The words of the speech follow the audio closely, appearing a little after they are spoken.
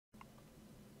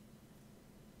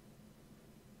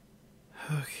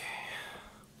Okay.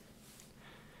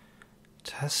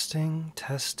 Testing,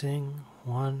 testing,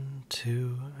 1,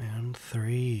 2, and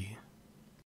 3.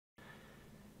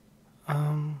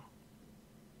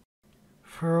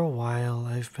 For a while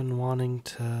I've been wanting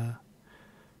to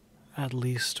at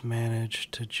least manage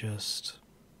to just,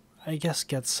 I guess,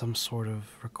 get some sort of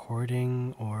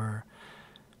recording or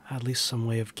at least some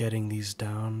way of getting these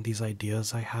down, these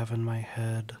ideas I have in my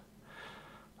head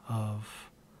of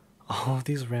all of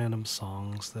these random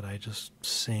songs that I just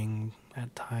sing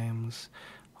at times,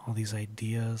 all these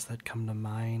ideas that come to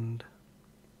mind.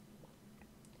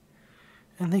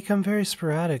 And they come very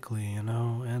sporadically,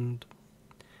 and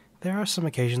there are some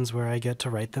occasions where I get to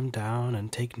write them down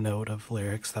and take note of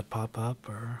lyrics that pop up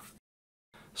or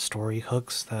story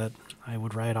hooks that I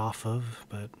would write off of,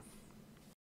 but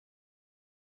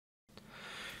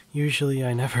usually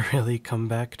I never really come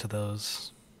back to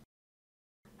those.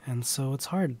 And so it's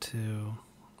hard to,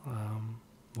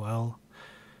 well,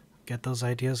 get those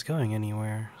ideas going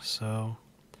anywhere. So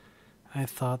I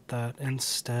thought that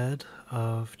instead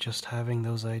of just having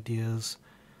those ideas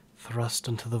thrust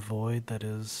into the void that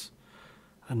is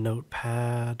a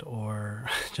notepad or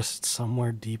just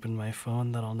somewhere deep in my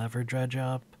phone that I'll never dredge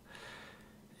up,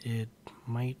 it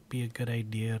might be a good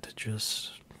idea to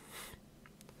just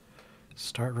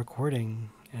start recording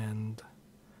and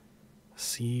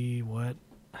see what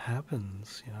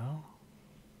happens,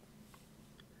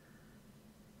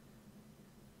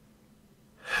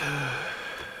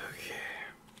 Okay.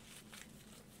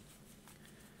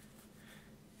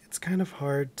 It's kind of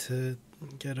hard to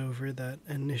get over that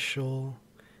initial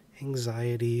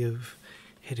anxiety of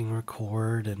hitting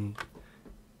record and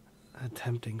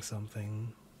attempting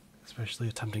something, especially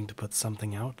attempting to put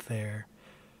something out there.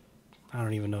 I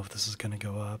don't even know if this is going to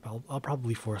go up. I'll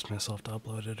probably force myself to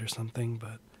upload it or something,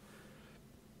 but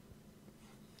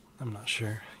I'm not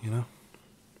sure,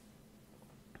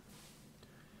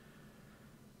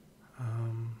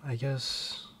 I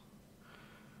guess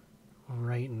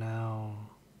right now,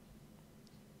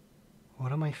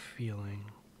 what am I feeling?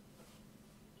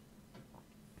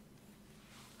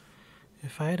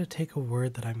 If I had to take a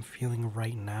word that I'm feeling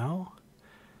right now,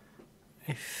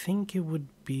 I think it would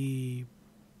be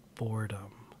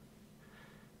boredom.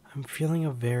 I'm feeling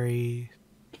a very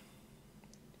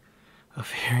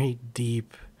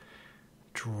deep,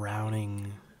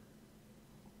 drowning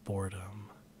boredom.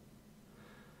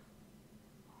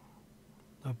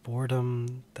 A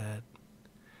boredom that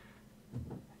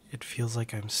it feels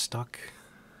like I'm stuck.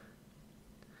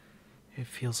 It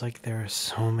feels like there are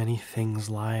so many things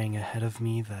lying ahead of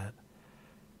me that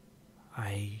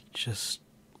I just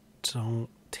don't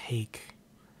take.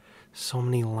 So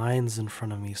many lines in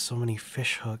front of me, so many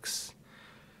fish hooks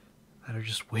that are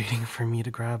just waiting for me to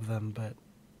grab them, but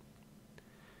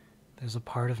there's a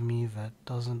part of me that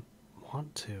doesn't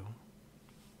want to.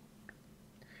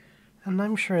 And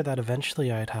I'm sure that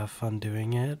eventually I'd have fun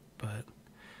doing it, but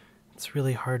it's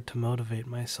really hard to motivate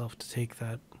myself to take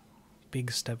that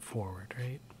big step forward,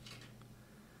 right?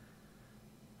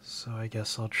 So I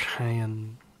guess I'll try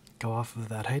and go off of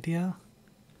that idea.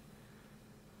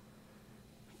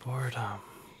 Boredom,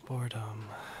 boredom.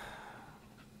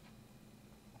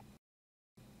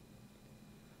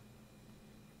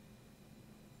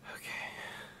 Okay.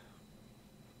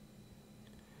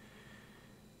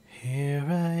 Here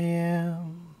I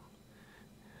am,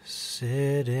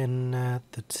 sitting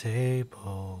at the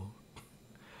table.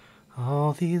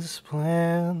 All these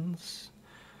plans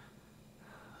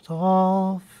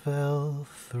all fell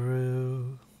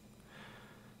through.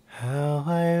 How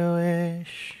I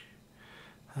wish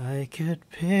I could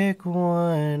pick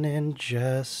one and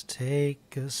just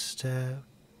take a step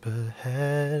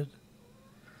ahead.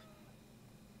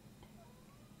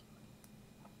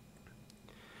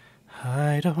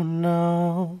 I don't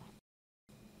know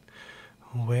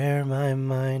where my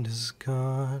mind has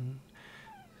gone.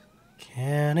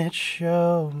 Can it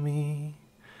show me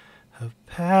a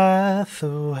path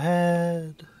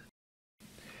ahead?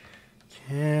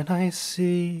 Can I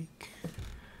seek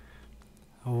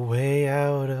a way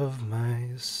out of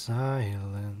my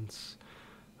silence?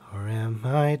 Or am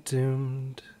I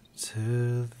doomed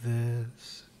to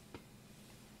this?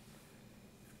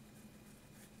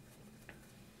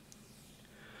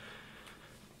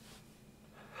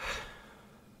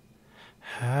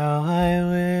 How I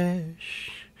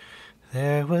wish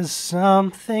there was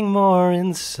something more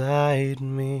inside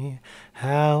me.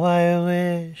 How I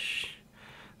wish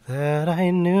that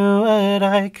I knew what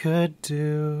I could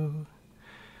do.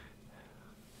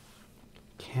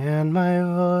 Can my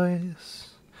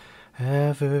voice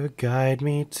ever guide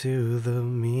me to the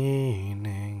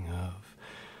meaning of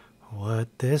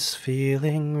what this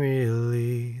feeling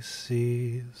really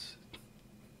sees.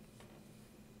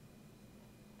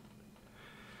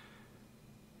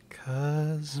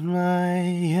 'Cause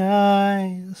my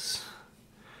eyes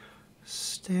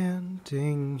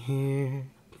standing here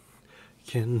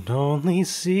can only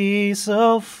see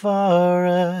so far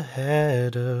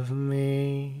ahead of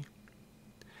me,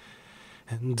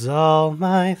 and all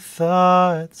my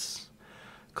thoughts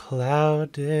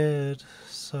clouded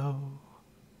so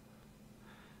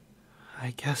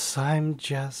I guess I'm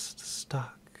just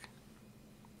stuck.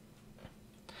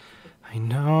 I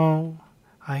know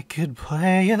I could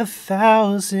play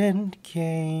 1,000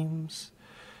 games.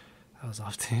 That was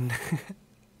off tune.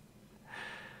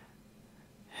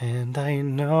 And I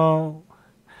know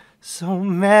so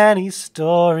many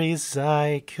stories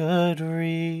I could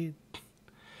read,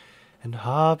 and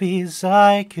hobbies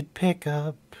I could pick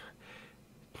up.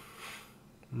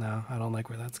 No, I don't like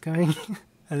where that's going.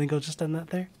 I think I'll just end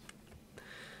that there.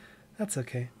 That's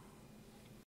okay.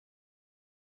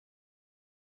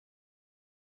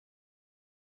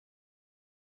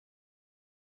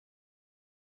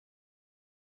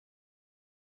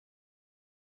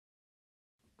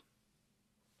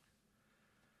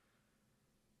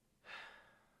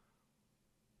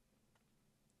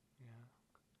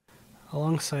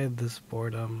 Alongside this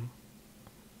boredom,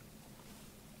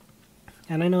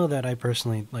 and I know that I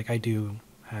personally, I do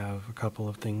have a couple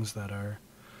of things that are,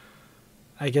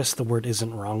 I guess the word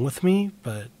isn't wrong with me,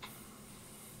 but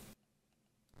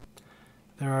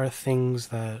there are things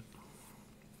that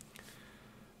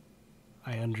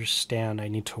I understand I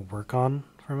need to work on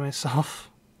for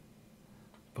myself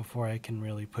before I can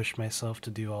really push myself to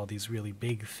do all these really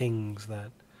big things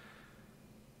that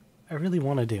I really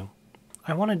want to do.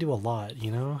 I want to do a lot,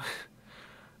 you know?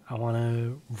 I want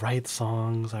to write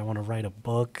songs, I want to write a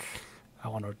book, I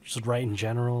want to just write in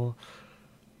general.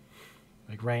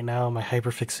 Like right now my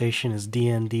hyperfixation is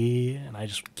D&D and I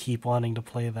just keep wanting to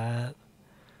play that.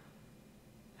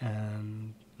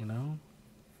 And,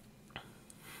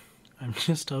 I'm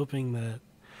just hoping that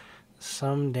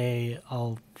someday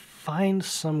I'll find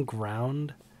some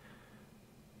ground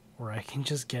where I can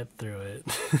just get through it.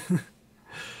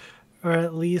 Or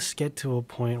at least get to a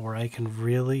point where I can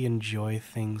really enjoy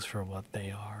things for what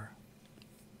they are.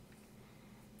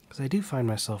 Because I do find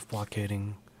myself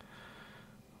blockading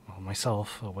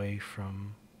myself away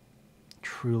from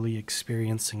truly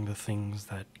experiencing the things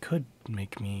that could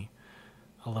make me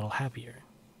a little happier.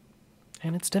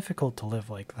 And it's difficult to live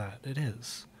like that. It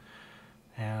is.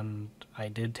 And I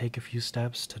did take a few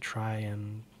steps to try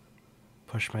and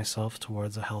push myself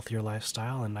towards a healthier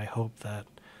lifestyle, and I hope that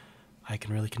I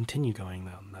can really continue going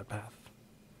down that path.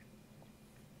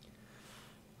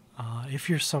 If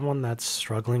you're someone that's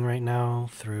struggling right now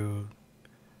through,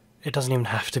 it doesn't even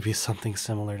have to be something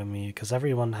similar to me, because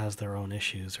everyone has their own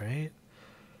issues, right?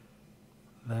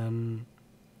 Then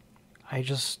I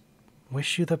just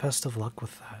wish you the best of luck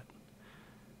with that.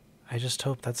 I just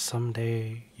hope that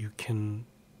someday you can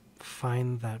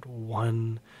find that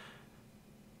one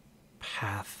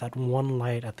path, that one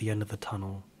light at the end of the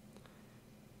tunnel,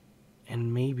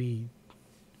 and maybe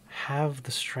have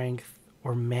the strength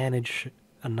or manage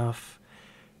enough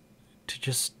to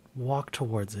just walk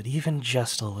towards it, even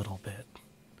just a little bit.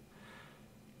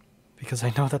 Because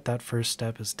I know that that first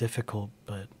step is difficult,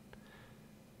 but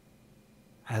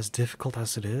as difficult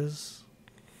as it is,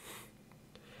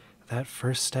 that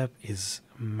first step is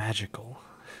magical.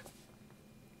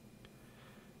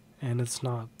 And it's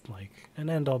not like an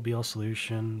end-all be-all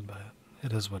solution, but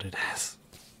it is what it is.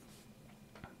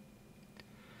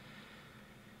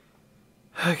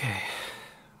 Okay.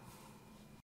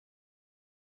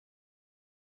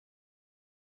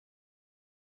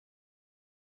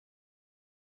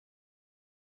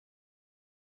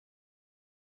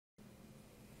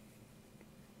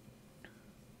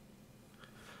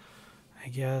 I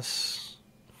guess.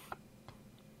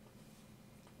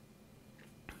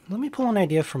 Let me pull an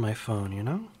idea from my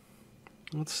phone,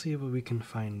 Let's see what we can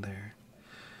find there.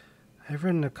 I've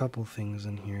written a couple things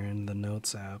in here in the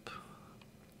Notes app.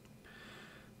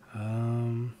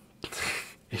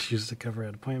 Issues to cover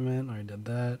at appointment, I already did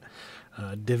that.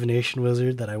 Divination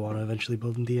wizard that I want to eventually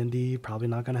build in D&D, probably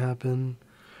not going to happen.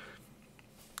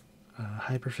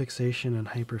 Hyperfixation and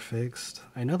hyperfixed.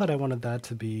 I know that I wanted that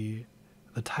to be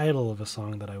the title of a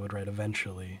song that I would write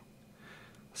eventually.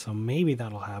 So maybe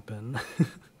that'll happen.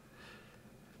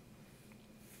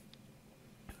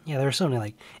 Yeah, there are so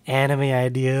many anime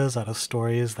ideas out of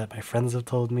stories that my friends have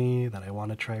told me that I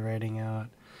want to try writing out.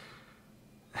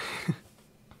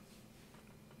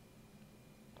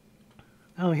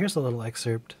 Oh, here's a little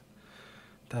excerpt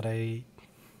that I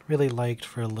really liked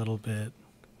for a little bit.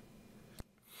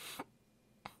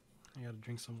 I gotta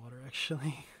drink some water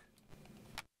actually.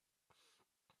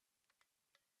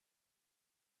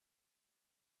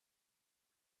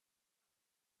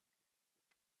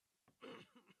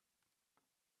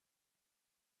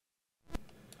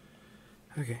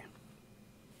 Okay.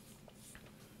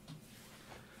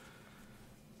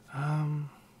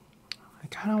 I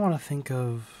kind of want to think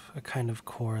of a kind of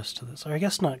chorus to this. Or I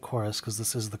guess not chorus, because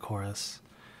this is the chorus.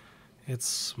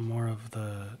 It's more of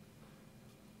the...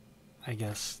 I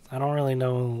guess. I don't really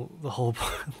know the whole...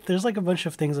 There's like a bunch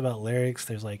of things about lyrics.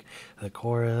 There's like the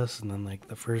chorus, and then like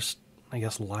the first, I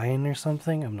guess, line or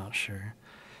something. I'm not sure.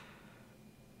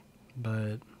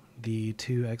 But the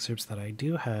two excerpts that I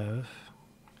do have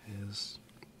is...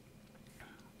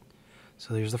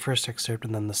 So there's the first excerpt,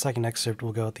 and then the second excerpt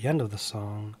will go at the end of the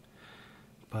song,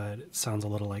 but it sounds a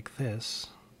little like this.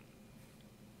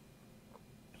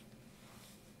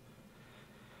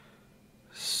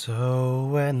 So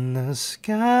when the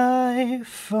sky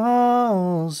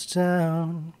falls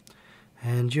down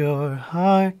and your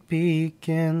heart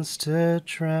begins to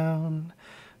drown,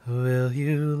 will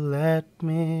you let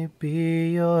me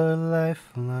be your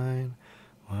lifeline?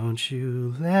 Won't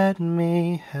you let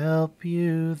me help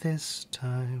you this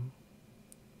time?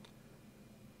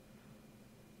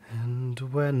 And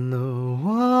when the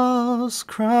walls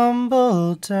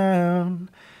crumble down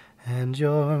and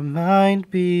your mind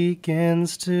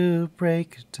begins to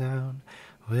break down,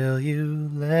 will you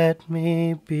let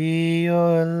me be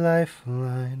your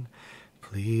lifeline?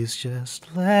 Please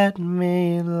just let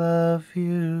me love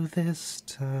you this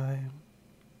time.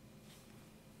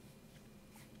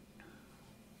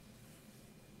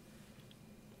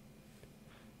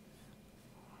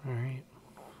 Alright,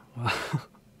 well,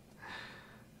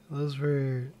 those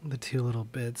were the two little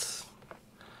bits.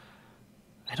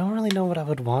 I don't really know what I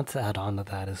would want to add on to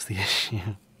that is the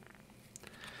issue.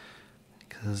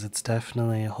 Because it's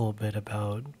definitely a whole bit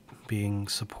about being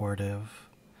supportive,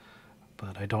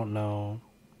 but I don't know,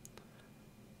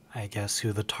 I guess,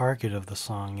 who the target of the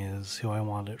song is, who I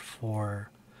want it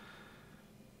for.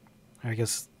 I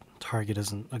guess target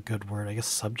isn't a good word, I guess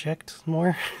subject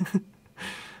more?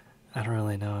 I don't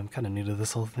really know, I'm kind of new to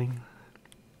this whole thing.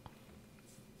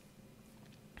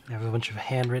 I have a bunch of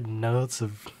handwritten notes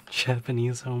of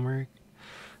Japanese homework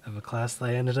of a class that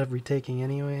I ended up retaking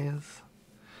anyways.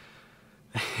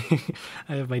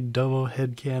 I have my Domo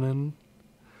headcanon.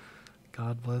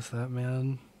 God bless that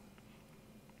man.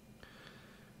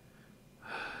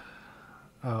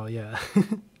 Oh yeah.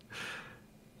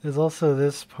 There's also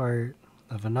this part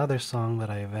of another song that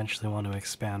I eventually want to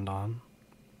expand on.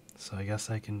 So I guess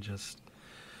I can just,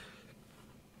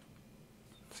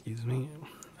 excuse me,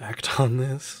 act on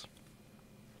this.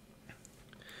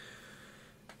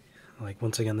 Like,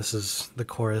 once again, this is the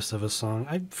chorus of a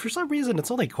song. For some reason, it's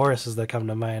only choruses that come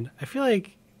to mind. I feel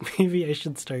like maybe I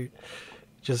should start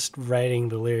just writing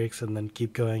the lyrics and then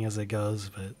keep going as it goes,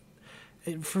 but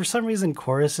for some reason,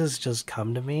 choruses just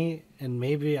come to me, and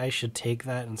maybe I should take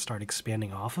that and start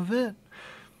expanding off of it.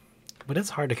 But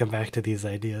it's hard to come back to these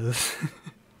ideas.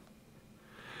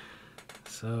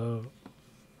 So,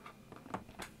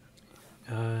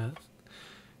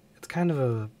 it's kind of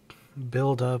a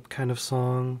build-up kind of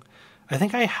song. I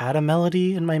think I had a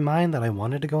melody in my mind that I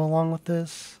wanted to go along with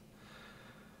this.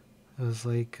 It was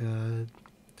like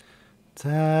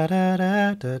da da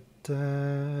da da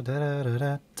da da da da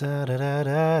da da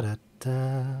da da da.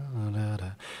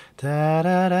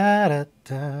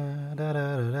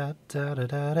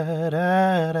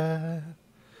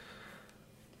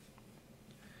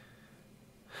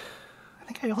 I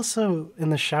think I also, in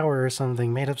the shower or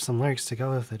something, made up some lyrics to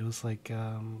go with it. It was like,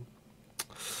 can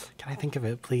I think of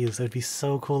it, please? It would be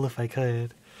so cool if I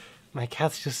could. My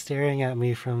cat's just staring at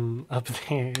me from up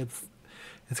there.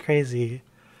 It's crazy.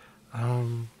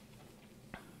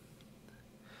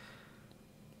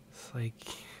 It's like,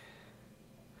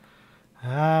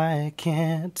 I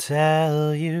can't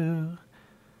tell you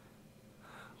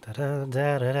da da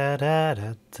da da da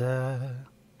da da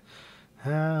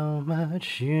how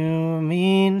much you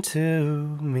mean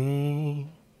to me.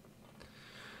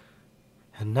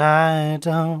 And I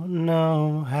don't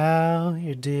know how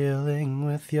you're dealing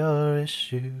with your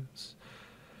issues,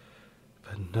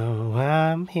 but no,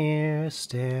 I'm here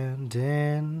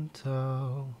standing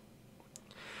tall.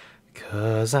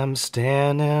 'Cause I'm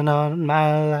standing on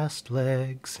my last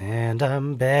legs and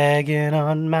I'm begging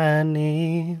on my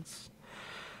knees.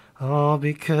 All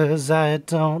because I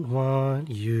don't want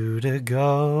you to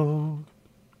go.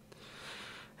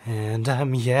 And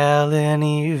I'm yelling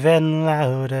even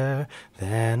louder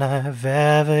than I've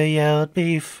ever yelled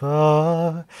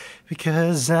before,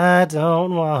 because I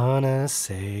don't wanna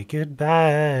say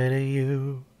goodbye to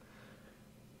you.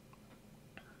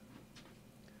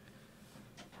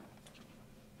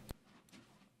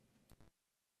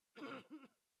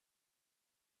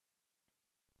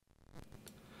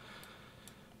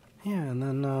 Yeah, and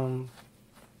then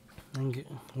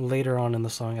later on in the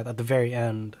song, at the very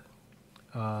end,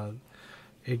 uh,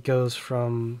 it goes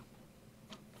from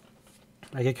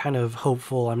I get kind of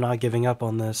hopeful, I'm not giving up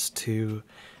on this, to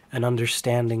an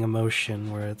understanding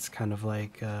emotion where it's kind of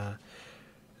like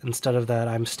instead of that,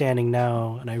 I'm standing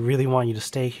now and I really want you to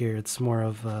stay here. It's more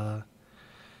of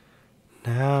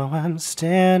now I'm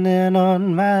standing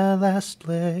on my last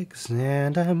legs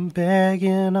and I'm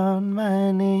begging on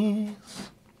my knees.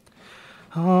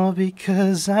 All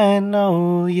because I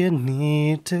know you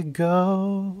need to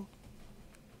go.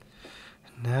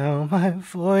 Now my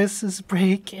voice is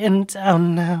breaking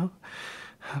down now.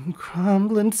 I'm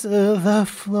crumbling to the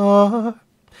floor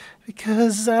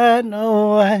because I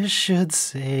know I should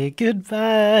say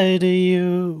goodbye to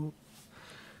you.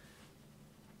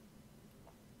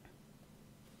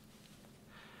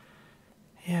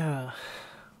 Yeah,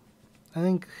 I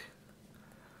think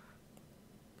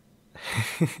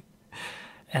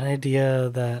an idea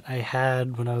that I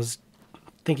had when I was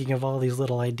thinking of all these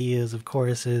little ideas of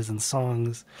choruses and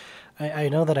songs, I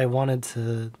know that I wanted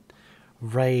to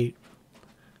write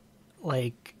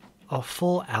like a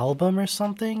full album or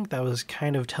something that was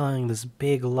kind of telling this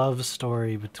big love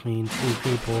story between two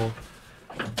people.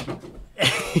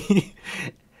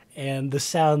 And the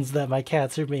sounds that my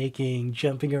cats are making,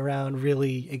 jumping around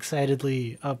really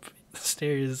excitedly up the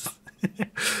stairs.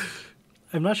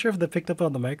 I'm not sure if that picked up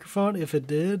on the microphone. If it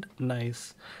did,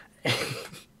 nice.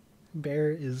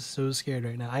 Bear is so scared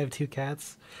right now. I have two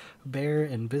cats, Bear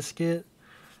and Biscuit.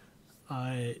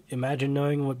 Imagine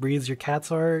knowing what breeds your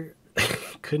cats are.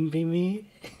 Couldn't be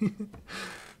me.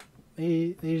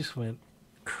 They just went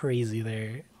crazy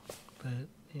there. But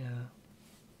yeah.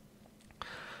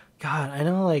 God, I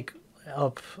know like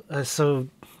up so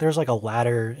there's like a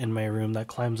ladder in my room that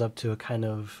climbs up to a kind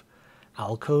of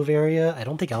alcove area. I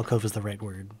don't think alcove is the right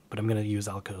word, but I'm gonna use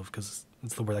alcove because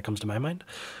it's the word that comes to my mind.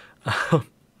 Yeah,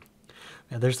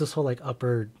 there's this whole like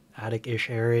upper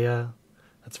attic-ish area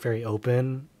that's very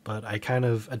open, but I kind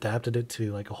of adapted it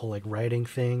to like a whole like writing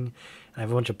thing. I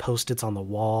have a bunch of post-its on the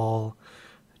wall,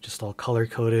 just all color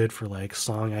coded for like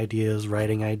song ideas,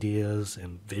 writing ideas,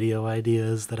 and video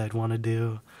ideas that I'd want to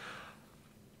do.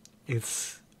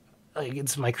 It's like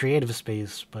it's my creative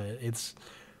space, but it's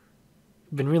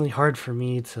been really hard for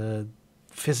me to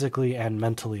physically and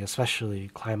mentally, especially,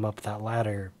 climb up that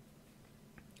ladder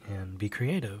and be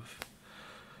creative.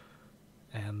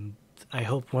 And I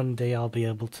hope one day I'll be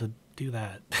able to do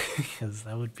that because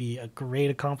that would be a great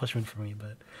accomplishment for me.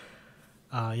 But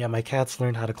yeah, my cats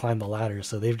learned how to climb the ladder,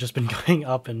 so they've just been going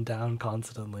up and down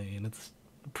constantly, and it's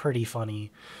pretty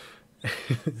funny.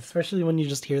 Especially when you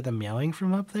just hear them meowing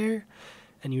from up there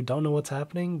and you don't know what's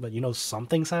happening, but you know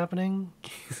something's happening.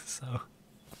 So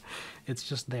it's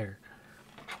just there.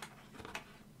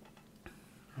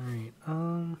 All right.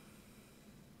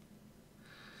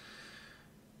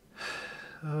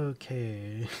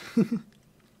 Okay.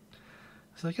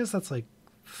 So I guess that's like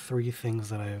three things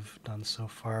that I've done so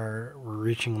far. We're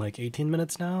reaching like 18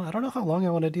 minutes now. I don't know how long I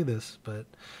want to do this, but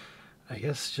I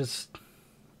guess just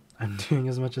I'm doing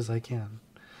as much as I can.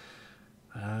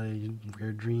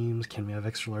 Weird dreams. Can we have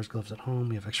extra large gloves at home?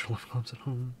 We have extra large gloves at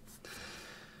home.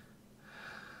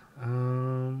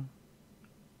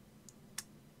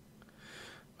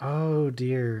 Oh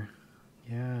dear.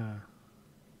 Yeah.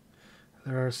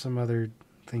 There are some other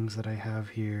things that I have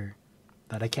here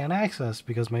that I can't access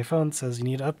because my phone says you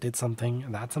need to update something,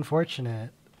 and that's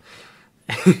unfortunate.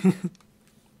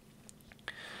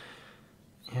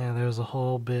 Yeah, there's a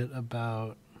whole bit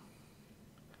about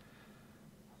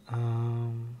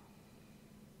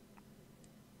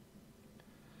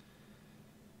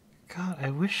God, I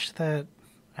wish that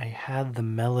I had the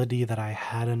melody that I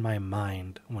had in my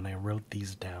mind when I wrote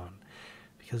these down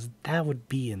because that would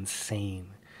be insane.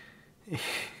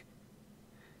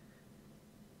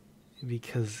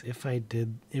 Because if I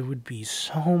did, it would be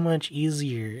so much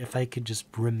easier if I could just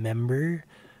remember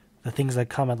the things that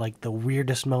come at like the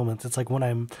weirdest moments. It's like when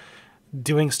I'm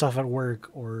doing stuff at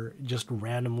work or just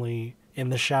randomly in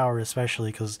the shower,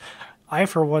 especially because I,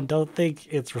 for one, don't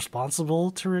think it's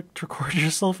responsible to record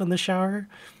yourself in the shower,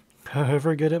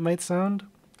 however good it might sound.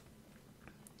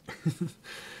 I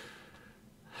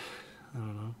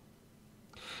don't know.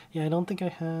 Yeah, I don't think I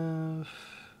have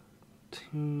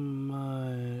too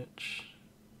much.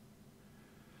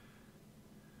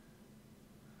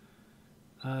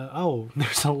 Oh,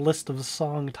 there's a list of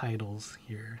song titles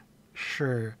here.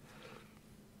 Sure.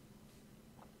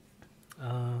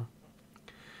 The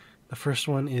first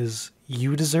one is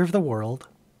You Deserve the World,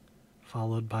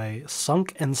 followed by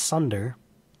Sunk and Sunder,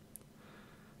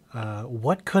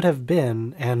 What Could Have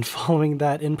Been, and following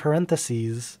that in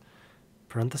parenthesis.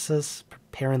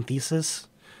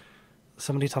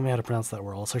 Somebody tell me how to pronounce that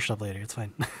word. I'll search it up later. It's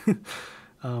fine.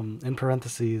 In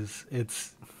parentheses,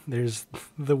 there's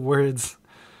the words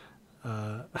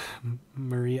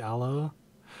Marie Allo,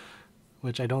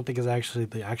 which I don't think is actually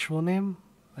the actual name.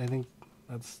 I think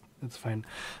it's fine.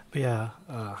 But yeah,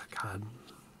 God,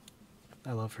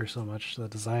 I love her so much. The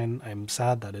design, I'm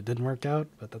sad that it didn't work out,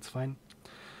 but that's fine.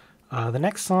 The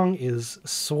next song is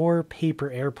Soar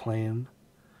Paper Airplane,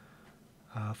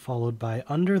 followed by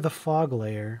Under the Fog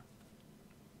Layer,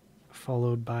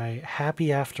 followed by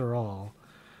Happy After All.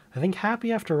 I think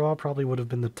Happy After All probably would have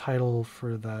been the title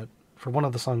for one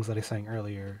of the songs that I sang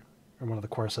earlier, or one of the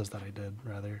choruses that I did,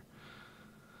 rather.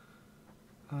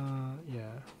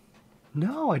 Yeah.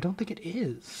 No, I don't think it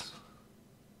is.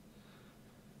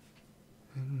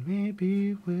 And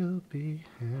maybe we'll be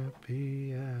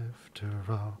happy after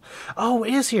all. Oh,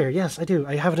 it is here. Yes, I do.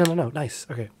 I have it in a note. Nice.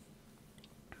 Okay.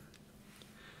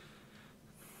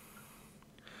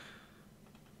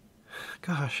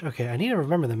 Gosh, okay, I need to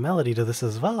remember the melody to this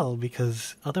as well,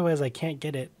 because otherwise I can't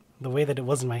get it the way that it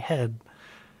was in my head.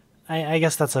 I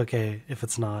guess that's okay if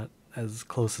it's not as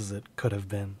close as it could have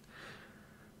been.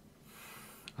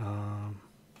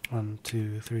 1,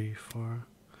 2, 3, 4.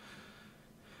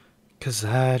 'Cause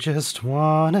I just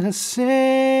wanna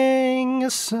sing a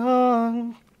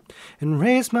song and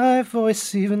raise my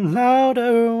voice even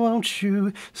louder. Won't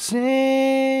you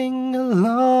sing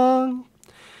along?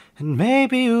 And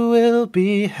maybe we'll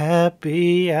be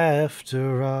happy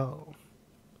after all.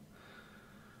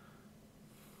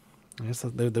 I guess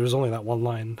there's only that one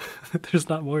line. There's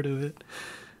not more to it.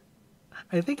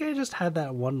 I think I just had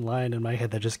that one line in my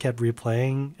head that just kept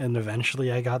replaying, and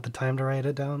eventually I got the time to write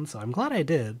it down, so I'm glad I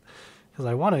did, because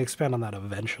I want to expand on that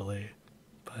eventually,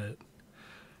 but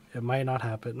it might not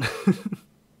happen.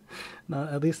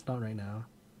 Not, at least not right now.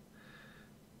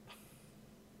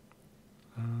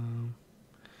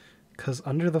 Because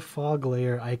under the fog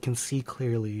layer, I can see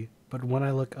clearly, but when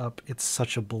I look up, it's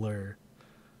such a blur.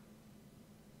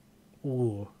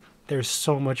 Ooh, there's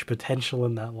so much potential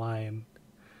in that line.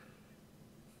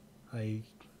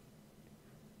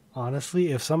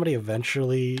 Honestly, if somebody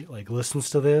eventually listens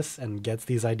to this and gets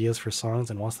these ideas for songs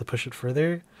and wants to push it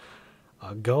further,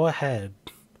 go ahead.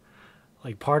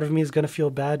 Part of me is gonna feel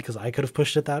bad because I could have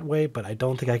pushed it that way, but I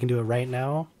don't think I can do it right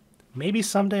now. Maybe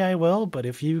someday I will, but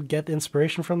if you get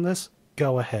inspiration from this,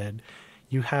 go ahead.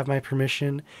 You have my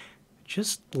permission.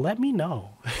 Just let me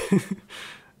know.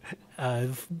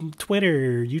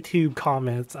 Twitter, YouTube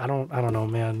comments. I don't know,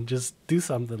 man. Just do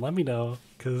something. Let me know,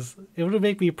 because it would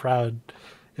make me proud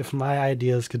if my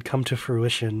ideas could come to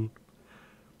fruition,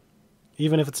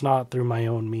 even if it's not through my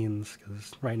own means,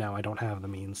 because right now I don't have the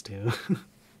means to.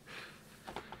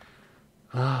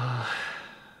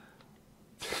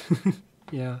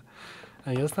 Yeah,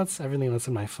 I guess that's everything that's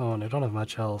in my phone. I don't have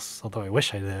much else, although I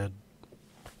wish I did.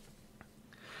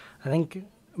 I think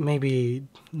maybe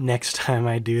next time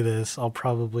I do this, I'll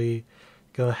probably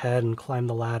go ahead and climb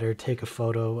the ladder, take a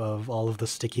photo of all of the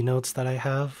sticky notes that I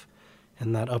have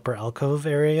in that upper alcove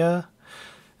area,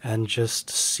 and just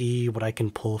see what I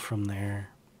can pull from there.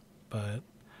 But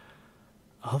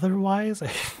otherwise, I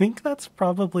think that's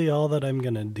probably all that I'm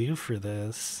gonna do for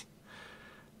this.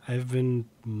 I've been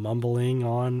mumbling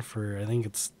on for, I think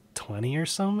it's 20 or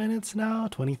so minutes now,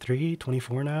 23,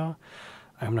 24 now.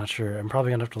 I'm not sure. I'm probably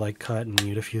gonna have to cut and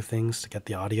mute a few things to get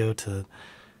the audio to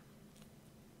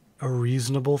a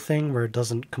reasonable thing where it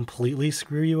doesn't completely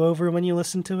screw you over when you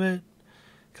listen to it.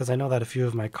 Because I know that a few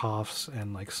of my coughs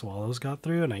and swallows got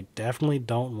through, and I definitely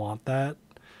don't want that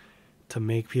to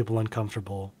make people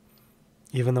uncomfortable.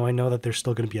 Even though I know that there's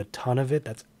still going to be a ton of it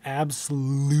that's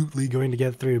absolutely going to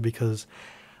get through, because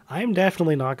I'm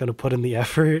definitely not going to put in the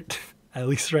effort, at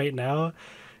least right now,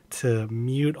 to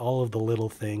mute all of the little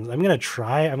things. I'm going to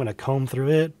try. I'm going to comb through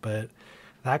it, but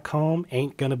that comb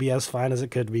ain't going to be as fine as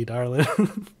it could be, darling.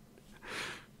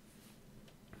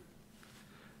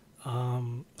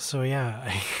 So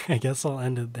yeah, I guess I'll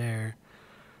end it there.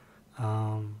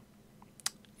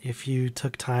 If you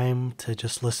took time to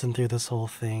just listen through this whole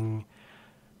thing,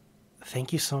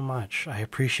 thank you so much. I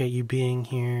appreciate you being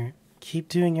here. Keep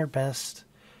doing your best.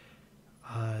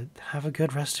 Have a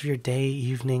good rest of your day,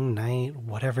 evening, night,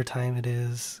 whatever time it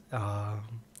is.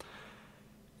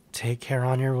 Take care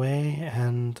on your way,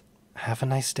 and have a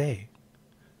nice day.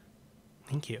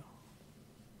 Thank you.